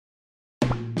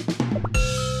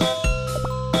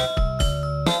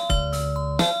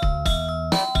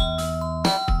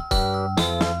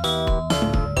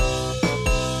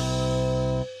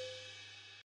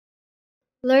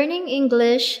Learning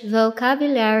English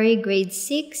Vocabulary Grade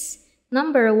 6,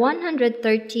 number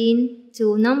 113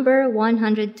 to number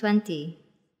 120.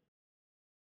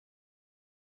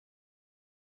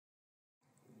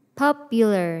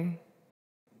 Popular.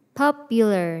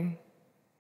 Popular.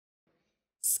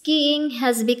 Skiing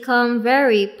has become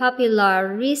very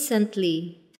popular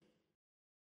recently.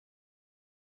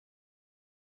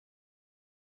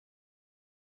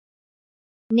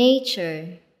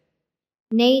 Nature.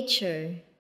 Nature.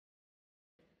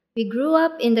 We grew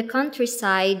up in the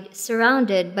countryside,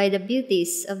 surrounded by the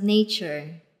beauties of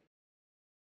nature.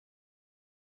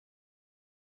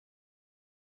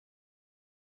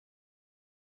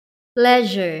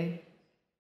 Pleasure.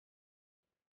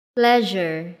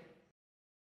 Pleasure.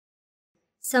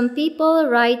 Some people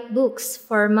write books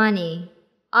for money,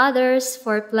 others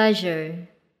for pleasure.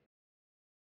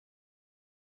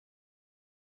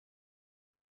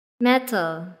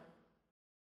 Metal.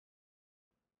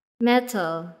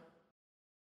 Metal.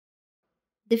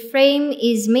 The frame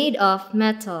is made of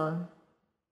metal.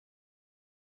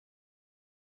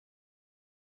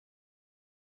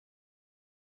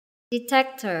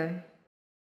 Detector.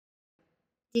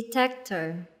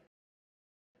 Detector.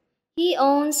 He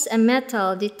owns a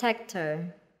metal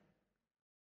detector.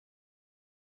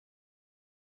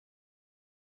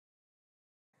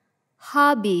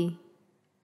 Hobby.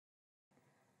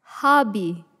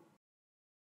 Hobby.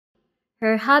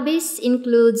 Her hobbies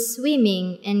include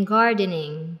swimming and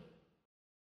gardening.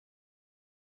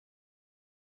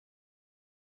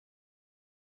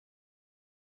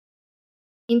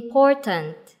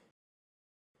 Important.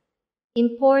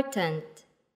 Important.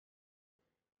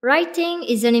 Writing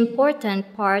is an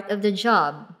important part of the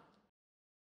job.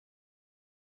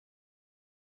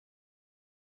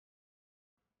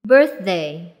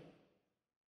 Birthday.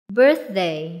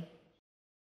 Birthday.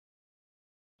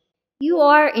 You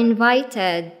are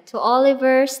invited to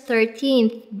Oliver's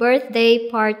 13th birthday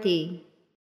party.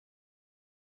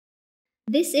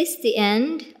 This is the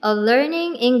end of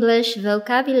Learning English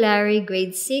Vocabulary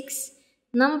Grade 6,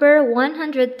 number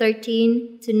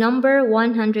 113 to number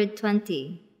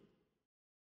 120.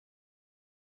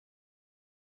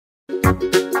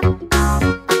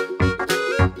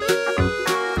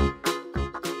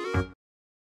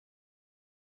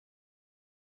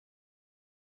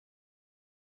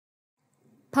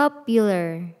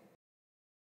 Popular.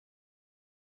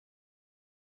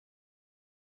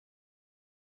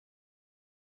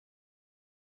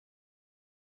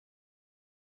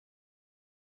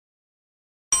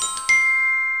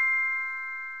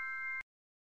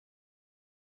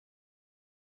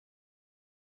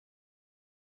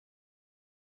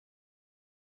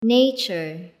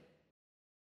 Nature.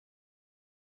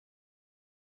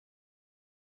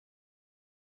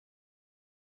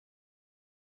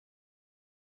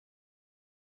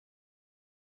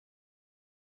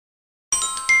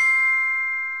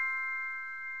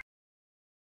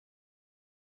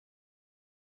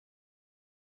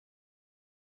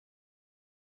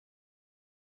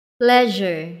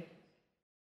 Pleasure.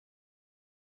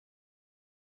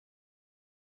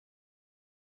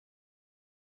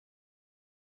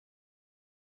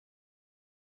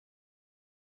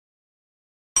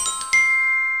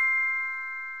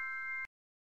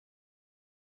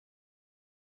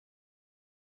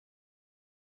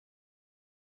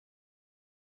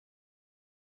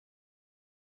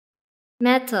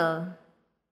 Metal.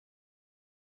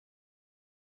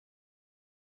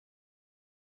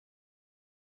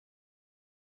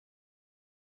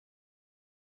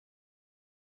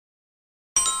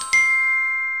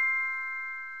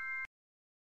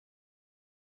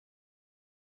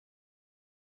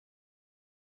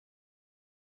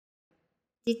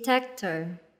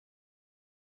 Detector.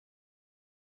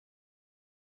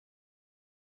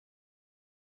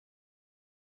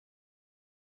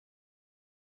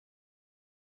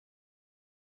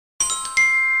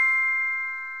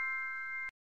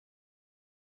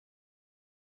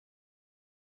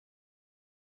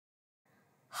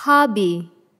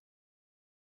 Hobby.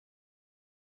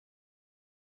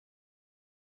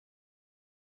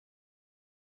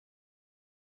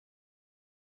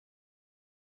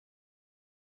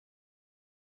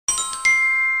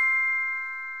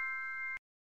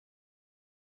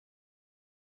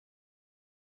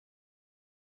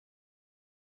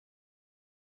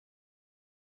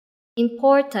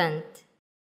 Important.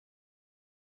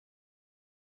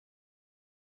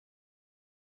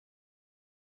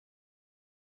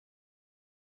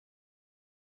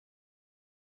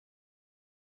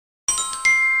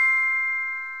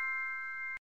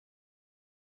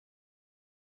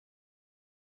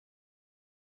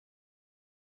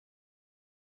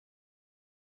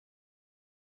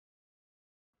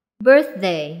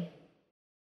 birthday,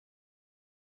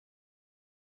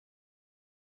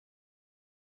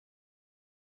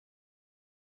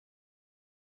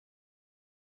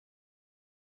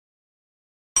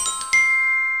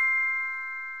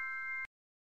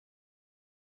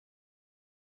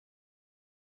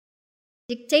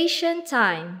 dictation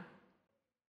time.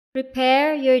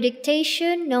 Prepare your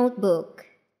dictation notebook.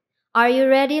 Are you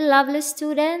ready, lovely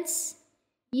students?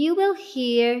 You will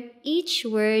hear each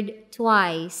word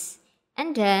twice,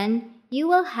 and then you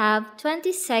will have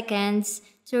 20 seconds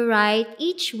to write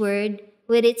each word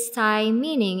with its Thai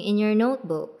meaning in your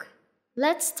notebook.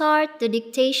 Let's start the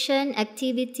dictation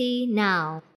activity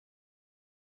now.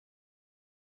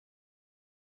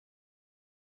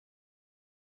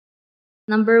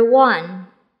 Number 1.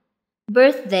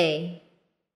 Birthday.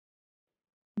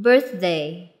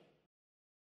 Birthday.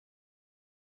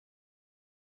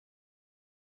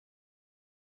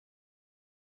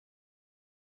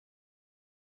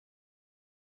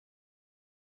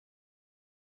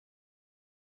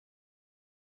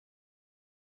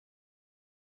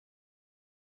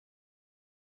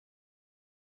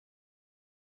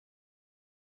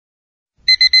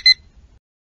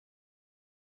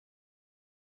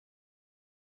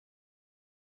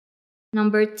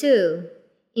 Number 2.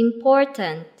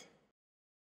 Important.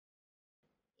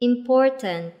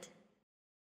 Important.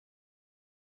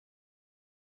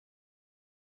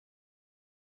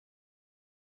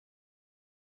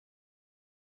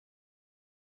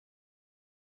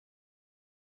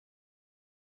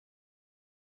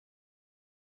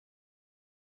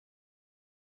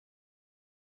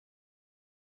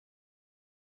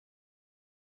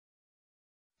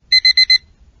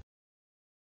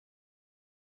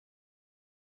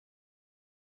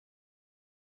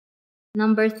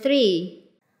 Number 3.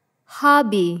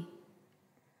 Hobby.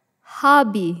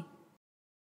 Hobby.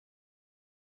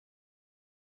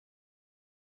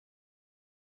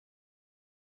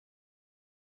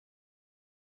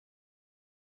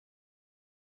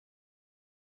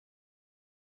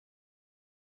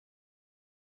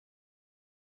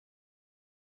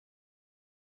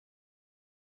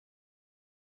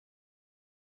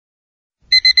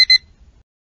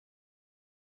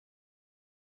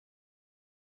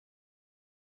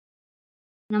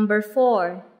 Number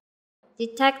 4.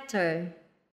 Detector.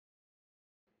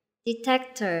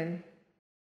 Detector.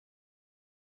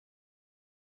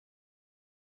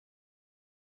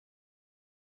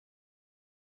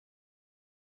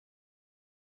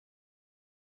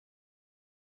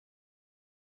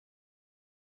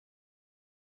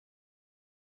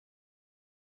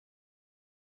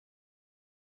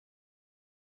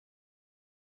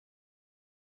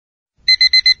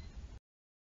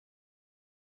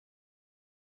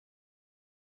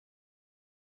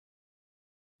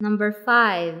 Number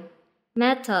 5.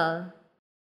 Metal.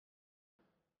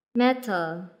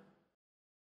 Metal.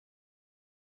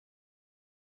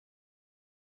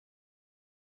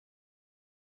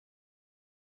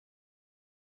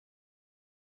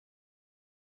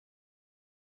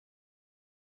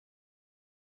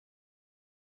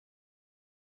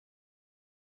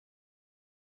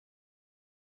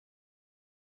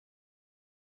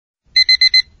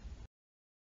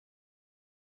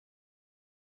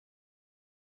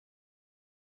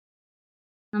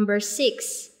 Number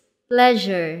 6.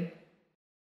 Pleasure.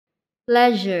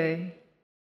 Pleasure.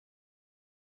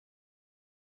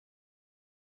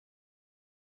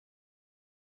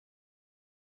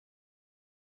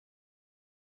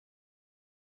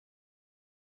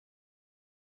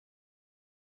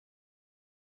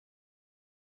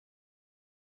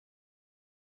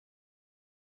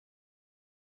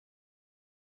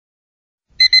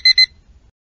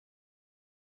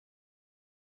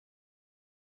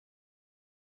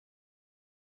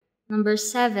 Number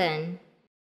 7.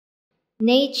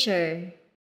 Nature.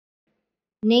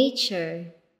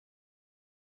 Nature.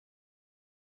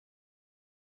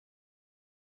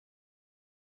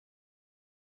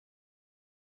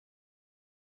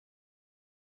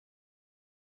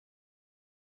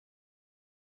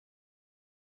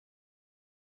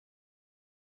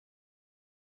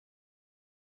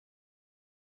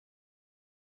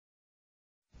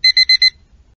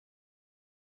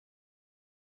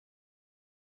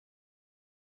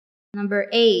 Number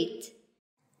 8.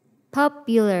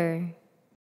 Popular.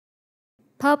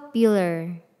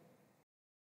 Popular.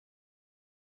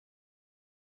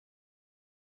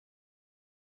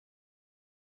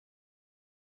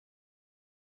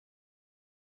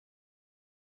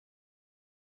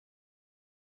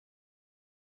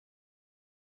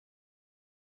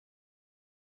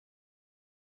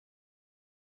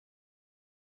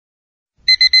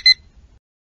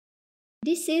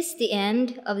 This is the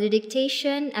end of the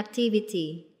dictation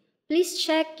activity. Please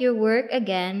check your work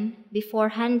again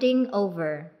before handing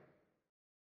over.